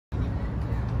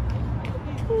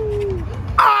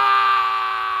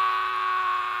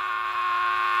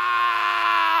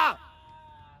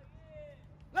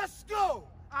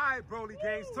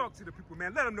people,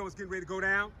 man. Let them know it's getting ready to go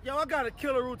down. Yo, I got a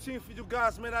killer routine for you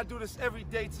guys, man. I do this every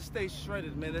day to stay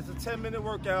shredded, man. It's a 10-minute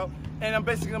workout, and I'm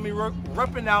basically gonna be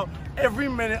repping out every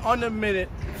minute on the minute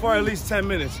for at least 10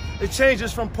 minutes. It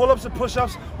changes from pull-ups to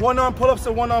push-ups, one-arm pull-ups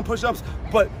to one-arm push-ups,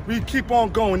 but we keep on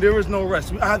going. There is no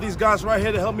rest. I have these guys right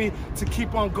here to help me to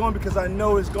keep on going because I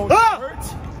know it's going to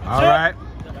hurt. All right.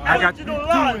 I got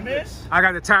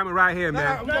the timer right here,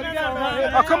 man.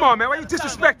 Oh, come on, man. Why you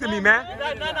disrespecting me, man?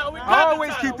 I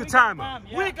always keep the timer.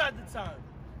 We got the time.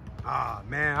 Ah,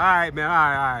 man. All right, man. All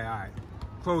right.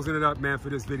 Closing it up, man, for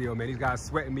this video, man. These guys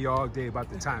sweating me all day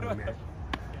about the timer, man.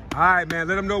 All right, man.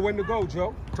 Let them know when to go,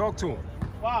 Joe. Talk to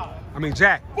him.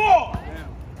 Jack. 4,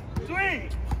 3,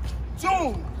 2,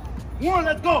 1.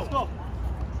 Let's go.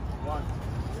 1,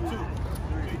 2,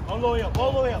 3. All the way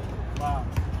up. 5,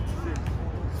 6,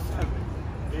 7,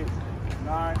 8,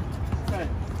 9, 10.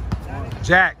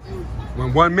 Jack,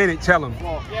 when 1 minute, tell him.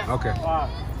 Okay. 5,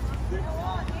 6,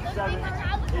 7,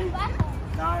 8,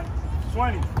 9,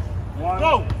 20. 1,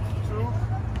 go. 2,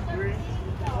 3,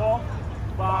 4,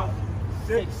 5,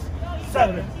 6,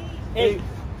 7, 8,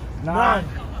 9,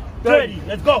 30.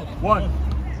 Let's go. 1,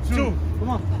 2,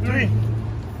 3,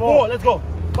 4. Let's go.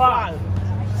 5,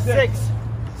 6,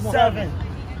 7,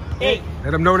 8.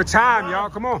 Let them know the time, y'all.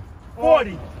 Come on.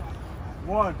 40.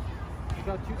 1. You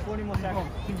got 20 more seconds.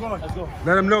 Keep going. Let's go.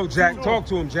 Let them know, Jack. Talk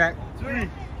to him, Jack. 3.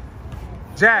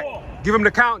 Jack, 4. give him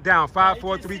the countdown. 5,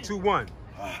 4, 3, 2, 1.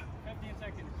 15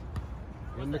 seconds.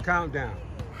 Give him the countdown.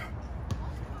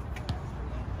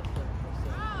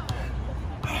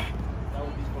 That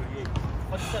would be 48.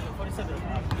 47.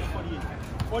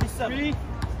 47. 3,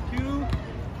 2,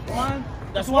 1.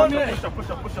 That's 1 minute. Push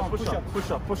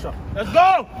up. Let's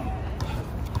go.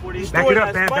 Back it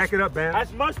up, man. Back it up, man.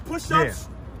 As much push-ups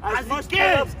as much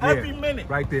push-ups every minute.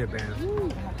 Right there, man.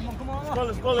 Come on.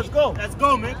 Let's go. Let's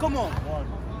go, man. Come on. 1,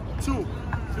 2,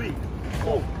 3,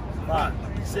 4, 5,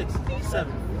 6,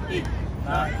 7, 8,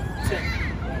 9, 10.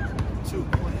 1, 2,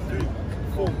 3,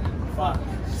 4, 5,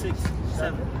 6,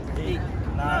 7, 8,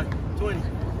 9, 20.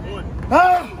 1,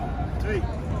 3,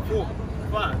 4,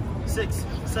 5, 6,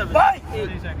 7, 8,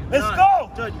 9, let's go.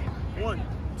 30. 1,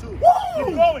 2,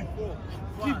 keep going. 4,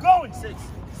 5, keep going. 6,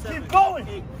 7, keep going.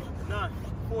 8, 9,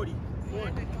 40.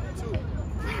 1, 2,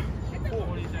 3, 4,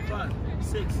 5,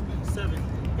 6, 7,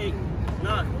 8,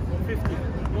 9, 50.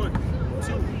 1,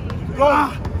 2, go.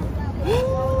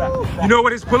 You know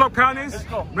what his pull-up count is?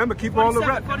 Remember, keep all the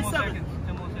reps. 47.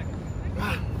 10 more seconds.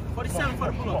 47 for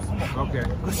the pull-ups. Okay.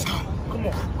 Come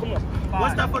on.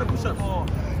 What's that for the push-ups?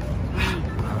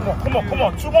 Come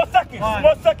on. 2 more seconds. 2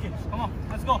 more seconds. Come on.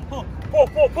 Let's go.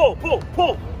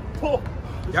 Pull.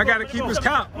 Y'all got to keep his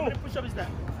count. How many push-ups is that?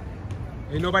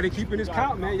 Ain't nobody keeping his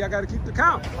count, man. Y'all got to keep the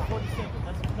count. 47.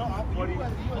 No,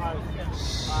 45.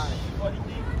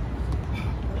 43.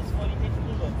 That's 48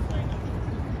 pull-ups.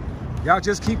 Y'all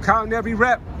just keep counting every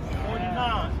rep.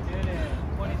 49.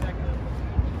 20 seconds.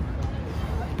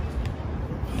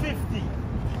 50.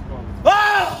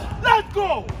 Let's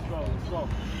go.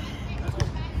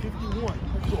 51.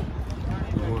 Let's go.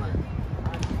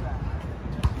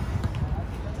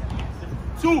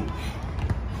 2.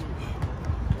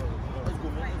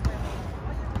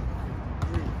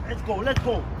 Let's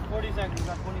go. 40 seconds. You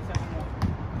got 20 seconds more.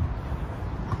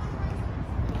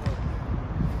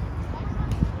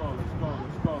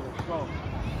 Let's go.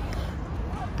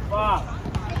 5.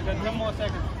 You got 10 more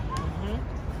seconds.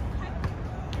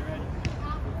 Get ready.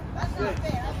 That's not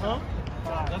fair.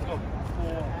 5. Let's go.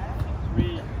 4,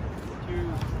 3, 2,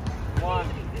 1.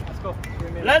 Let's go.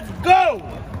 3 minutes. Let's go.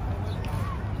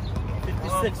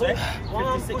 56, right?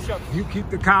 56 push-ups. You keep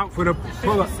the count for the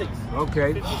pull-up. 56.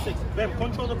 Okay. 56. Bam,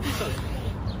 control the push-ups.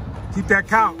 Keep that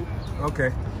count.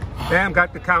 Okay. Bam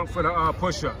got the count for the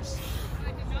push-ups.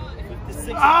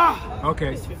 56.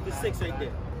 Okay. It's 56 right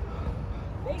there.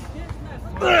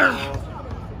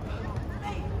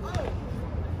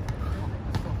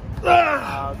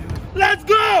 Let's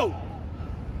go!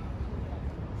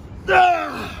 30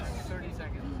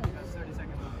 seconds. That's 30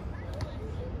 seconds.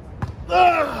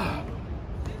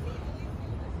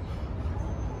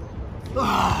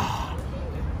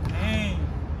 Dang.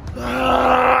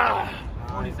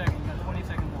 20 seconds. You got 20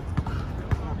 seconds more.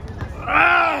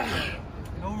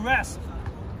 No rest.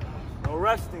 No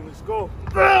resting. Let's go.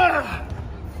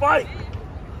 Fight.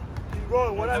 Keep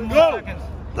going. Whatever. Go. Seconds.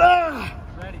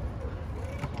 Ready.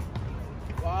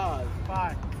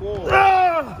 5, 4,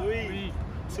 3,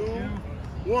 2,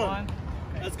 1.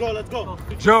 Let's go.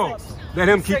 Joe, let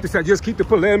him keep the just keep the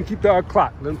pull. Let him keep the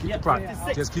clock. Let him keep the clock.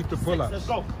 56. Just keep the pull-ups. Let's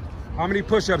go. How many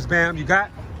push-ups, Bam? You got?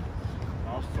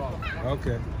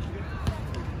 Okay.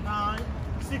 9,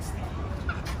 60.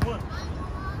 1.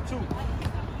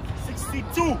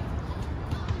 62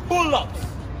 pull-ups.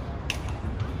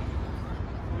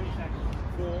 3,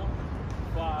 4,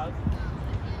 5,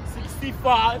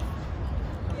 65.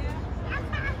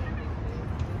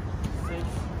 6,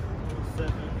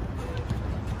 7,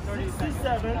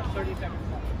 37. 30 seconds.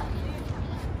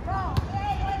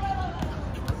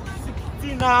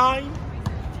 69.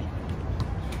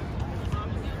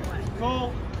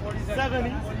 Go.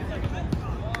 70.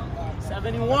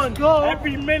 71. Go.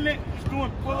 Every minute, he's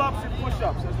doing pull-ups and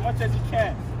push-ups as much as he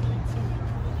can.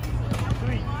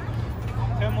 3.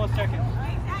 10 more seconds.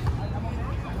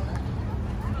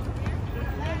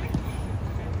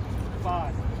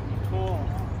 5, 4,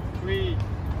 3,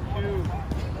 2,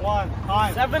 1.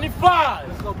 Time. 75.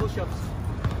 Let's go push-ups.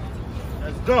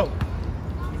 Let's go.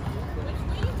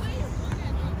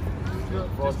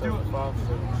 4, 7, 5, 6,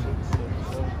 7,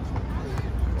 7.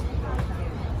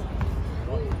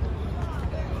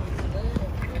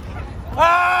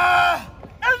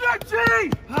 Energy!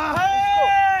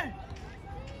 Hey!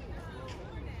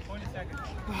 20 seconds.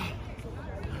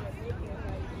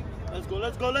 Let's go,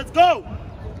 let's go, let's go!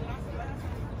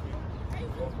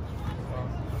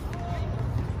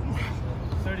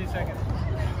 30 seconds.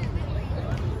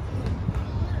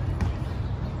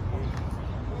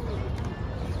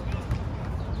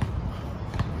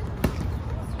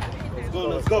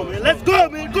 Let's go, man. Let's go,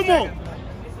 man. Come on.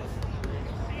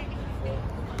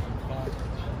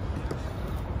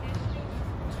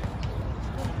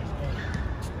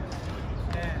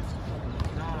 10,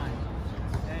 9,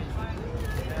 8, 7,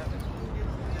 6,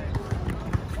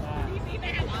 5.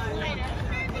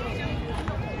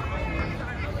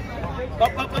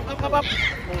 Up.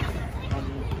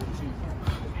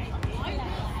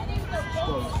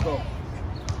 Let's go.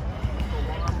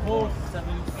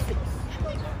 476.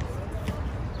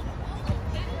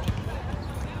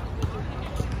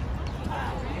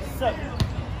 7.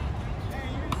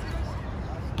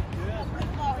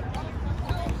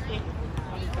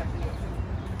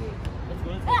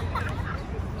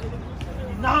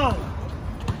 9.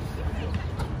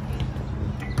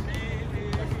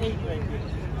 That's 8 right there.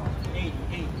 8.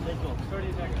 Let's go.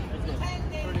 30 seconds. Let's go.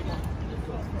 31. Let's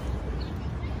go.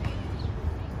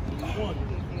 1.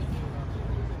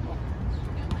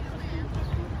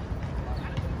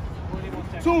 41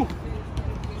 seconds. 2.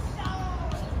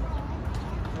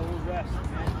 No rest,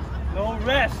 man. No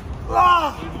rest.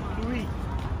 83.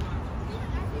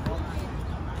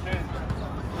 10,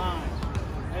 9,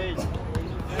 8,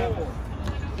 7,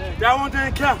 6, That one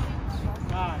didn't count.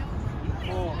 5,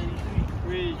 4,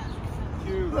 3,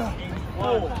 2,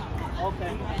 1.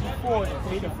 Okay.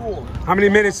 84. How many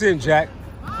minutes in, Jack?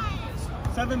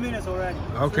 7 minutes already.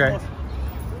 Okay.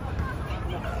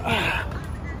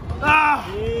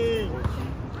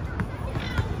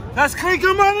 That's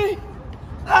clinker money.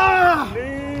 Ah!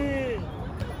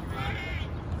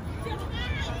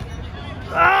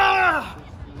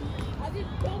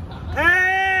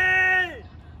 Hey!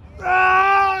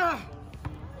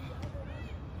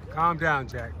 Calm down,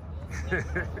 Jack.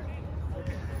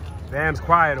 Damn's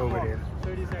quiet over there.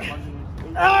 30 seconds.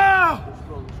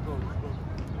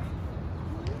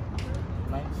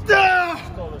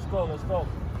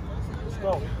 Let's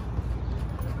go.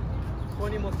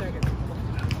 20 more seconds.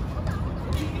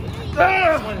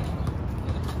 Let's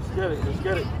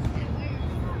get it.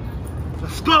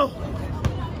 Let's go.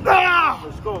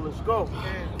 Let's go. 10,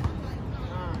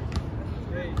 9,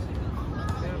 8,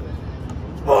 7,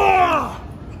 5,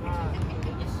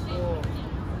 4,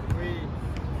 3,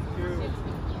 2,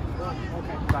 1.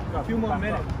 Okay. Back up. A few more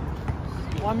minutes.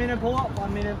 1 minute pull up,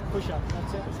 1 minute push up.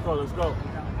 That's it. Let's go. Let's go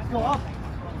up.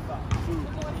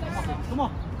 Come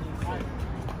on.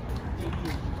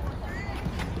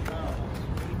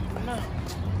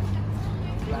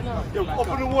 Yo,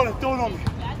 open the water, throw it on me.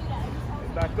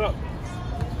 Back up.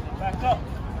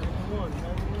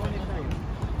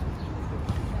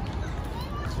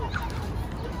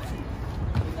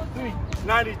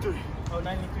 93. Oh,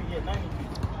 93, yeah, 93.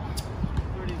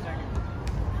 30 seconds.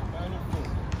 94.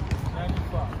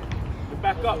 95. Get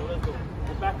back up. Let's go.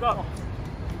 Get back up.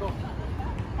 Go.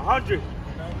 100.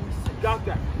 96. Got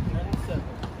that. 97.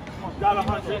 You got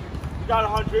 100. You got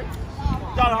 100. You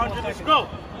got 100. Let's go.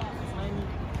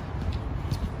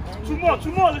 2 more.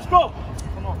 Let's go.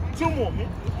 Come on. 2 more, man.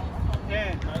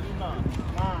 10, 99,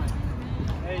 9,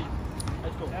 8,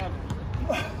 Let's go. 7,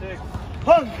 6,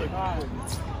 100. 5,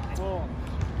 4,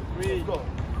 3,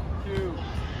 2,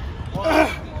 1.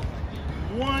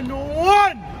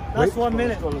 101. That's 1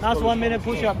 minute. That's 1 minute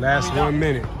push up. Last 1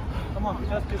 minute. Come on,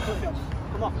 just do push ups.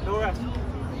 Come on, no rest.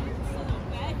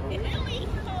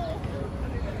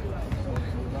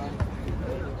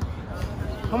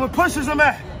 How many pushes I'm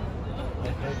at?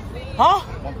 Huh?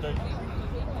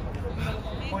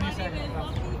 20 seconds.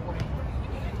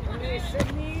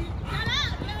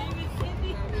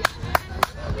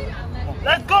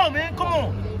 Let's go, man. Come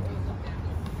on.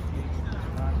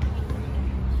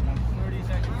 30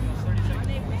 seconds. 30 seconds.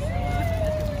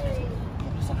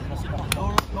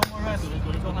 No more rest.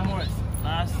 No more rest.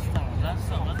 Last time. Let's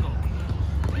go.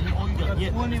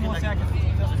 Just 20 more seconds.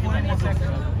 Just 20 more seconds.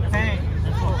 Bang.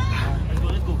 Let's go.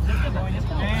 Let's get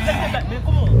back, man.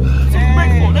 Come on.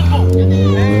 Hey. Let's go.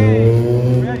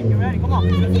 Hey. Get ready. Come on.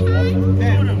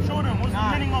 Show them. What's the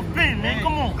meaning of pin, man?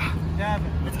 Come on.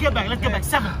 7. Let's get back.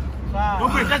 7. 5.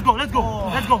 Don't break. Let's go. 4,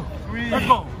 3, Let's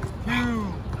go. 2,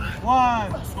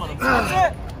 1. That's what I'm That's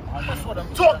it. That's what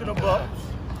I'm talking about.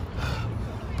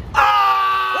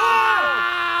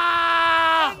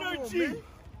 Energy.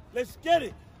 Let's get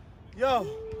it. Yo.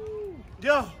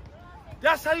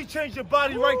 That's how you change your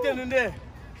body right then and there.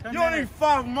 You don't need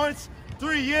 5 months,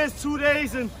 3 years, 2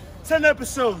 days, and 10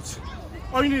 episodes.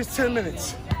 All you need is 10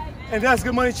 minutes. And that's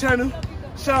Good Money Channel.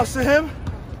 Shout out to him.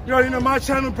 You already know my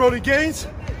channel, BrOlyGainz.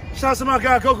 Shout out to my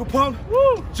guy, Goku Pump.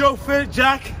 Joe Fit,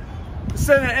 Jack.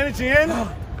 Sending that energy in.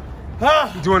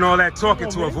 You're doing all that talking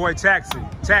to avoid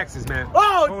taxes, man.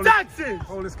 Oh, taxes!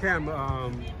 Hold this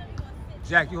camera.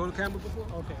 Jack, you hold the camera before?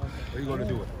 Okay. Or you gonna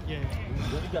do it? Yeah.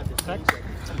 You got this.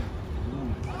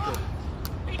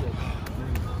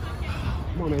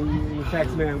 Come on, man. You in the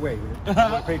tax man way, man. You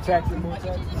wanna pay taxes, more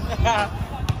taxes?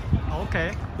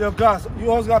 Okay. Yo, guys, you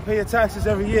always gotta pay your taxes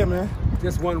every year, man.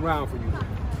 Just one round for you.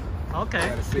 Okay.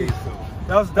 Gotta save some.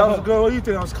 That was good. What do you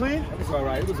think? That was clean? It was all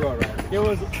right. It was. All right.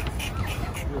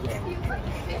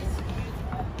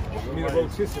 I mean, a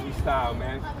rotisserie style,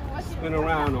 man. Spin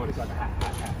around on it. Like,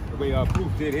 the way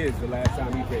Proof did his the last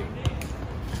time he paid.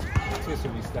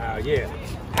 Rotisserie style, yeah.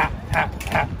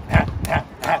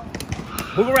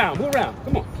 Move around.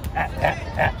 Come on.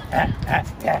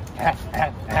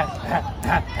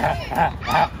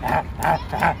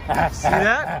 See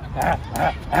that?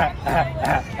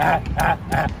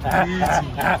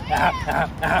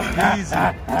 Easy.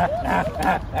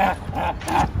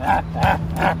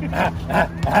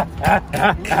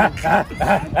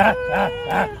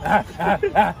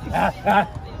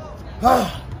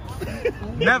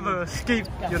 Never skip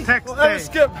your tax day. Never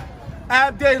skip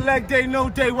ab day, leg day, no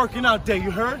day, working out day.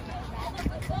 You heard?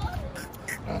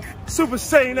 Super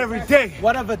Saiyan every day.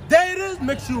 Whatever day it is,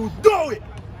 make sure you do it.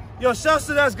 Yo, shouts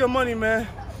to That's Good Money, man.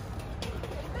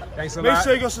 Thanks a lot. Make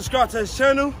sure you go subscribe to his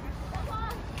channel.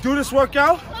 Do this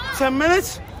workout, 10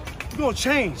 minutes, you're gonna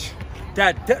change.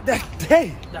 That day,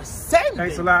 that same day.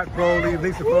 Thanks a lot, Broly.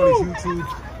 Links to Broly's YouTube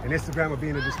and Instagram will be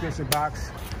in the description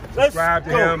box. Subscribe to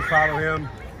him, follow him.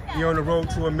 He on the road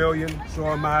to 1 million. So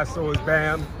am I, so is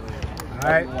Bam. All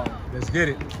right, let's get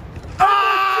it.